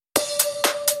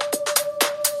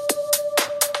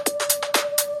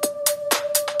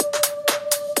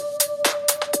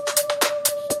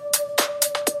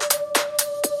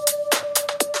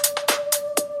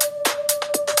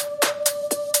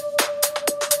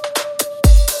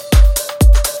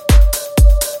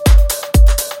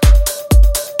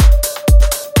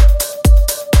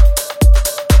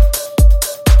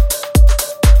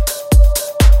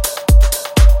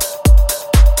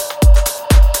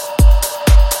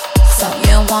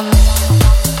you want.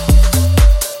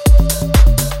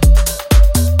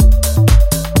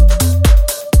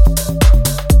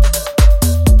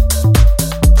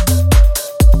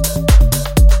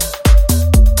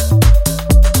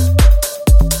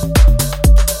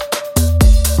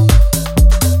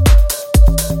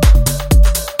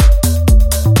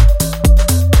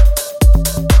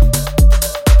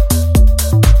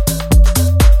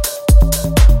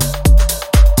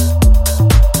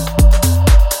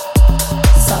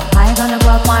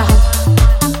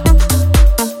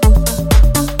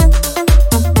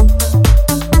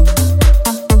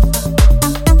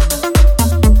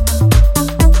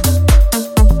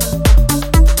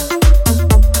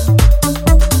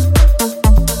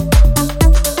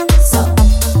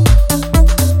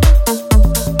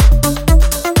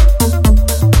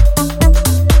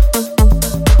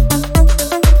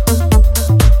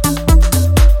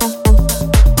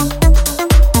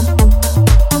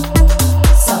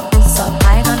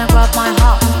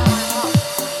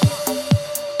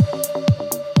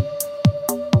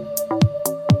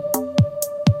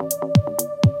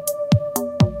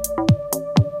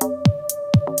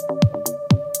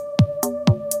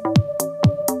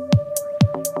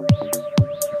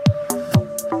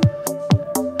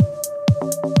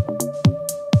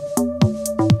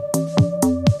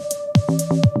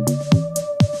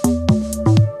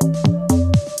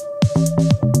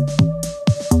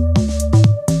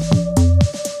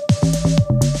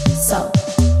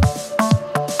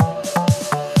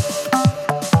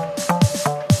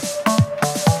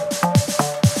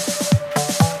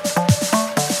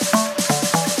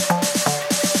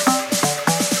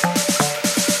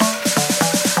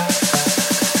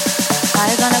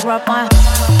 Grab my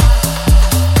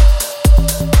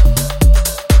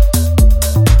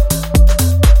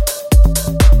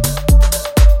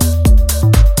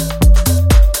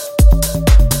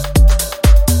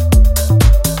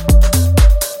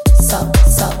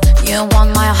you want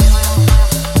my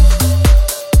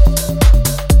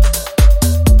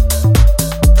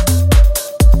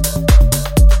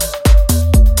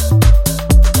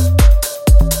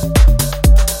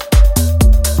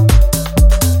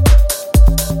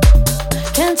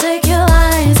can't take your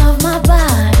eyes off my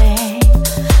body.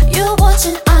 You're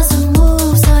watching as I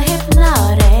move so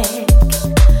hypnotic.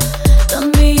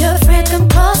 Don't be afraid, come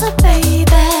closer, baby.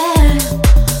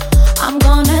 I'm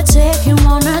gonna take you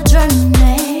on a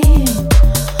journey.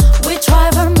 We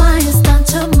drive our minds down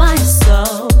to my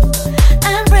soul,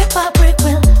 and brick by brick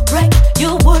we'll break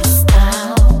your walls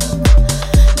down.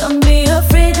 Don't be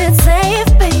afraid, it's safe,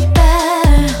 baby.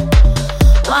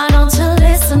 Why don't you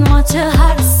listen what your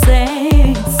heart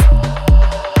says?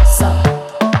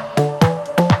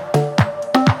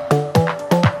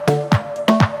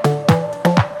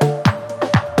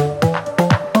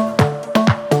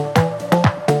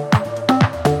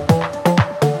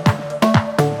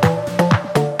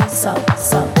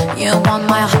 You want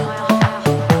my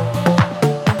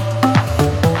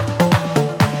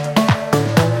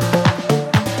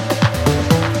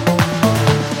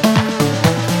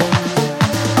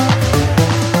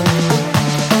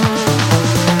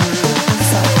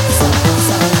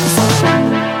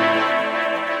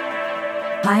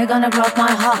How you gonna break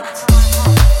my heart?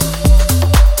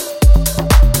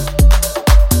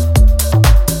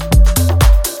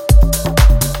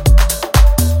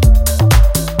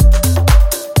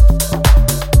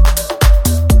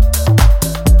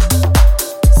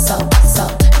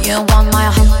 You want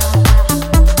my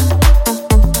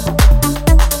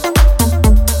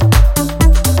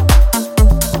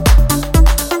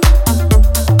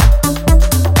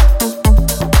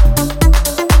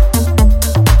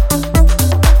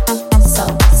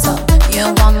you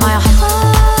want my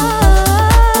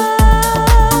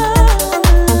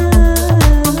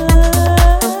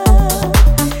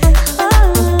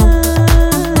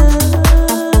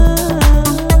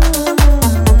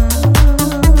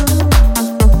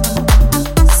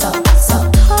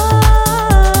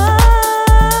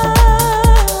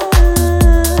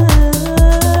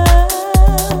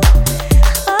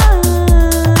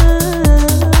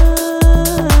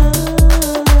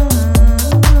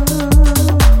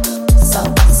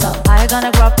gonna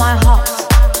grab my heart.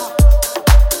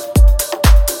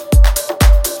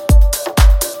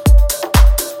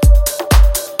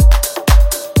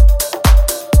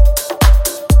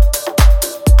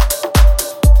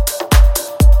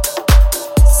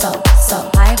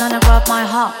 How you gonna grab my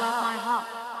heart?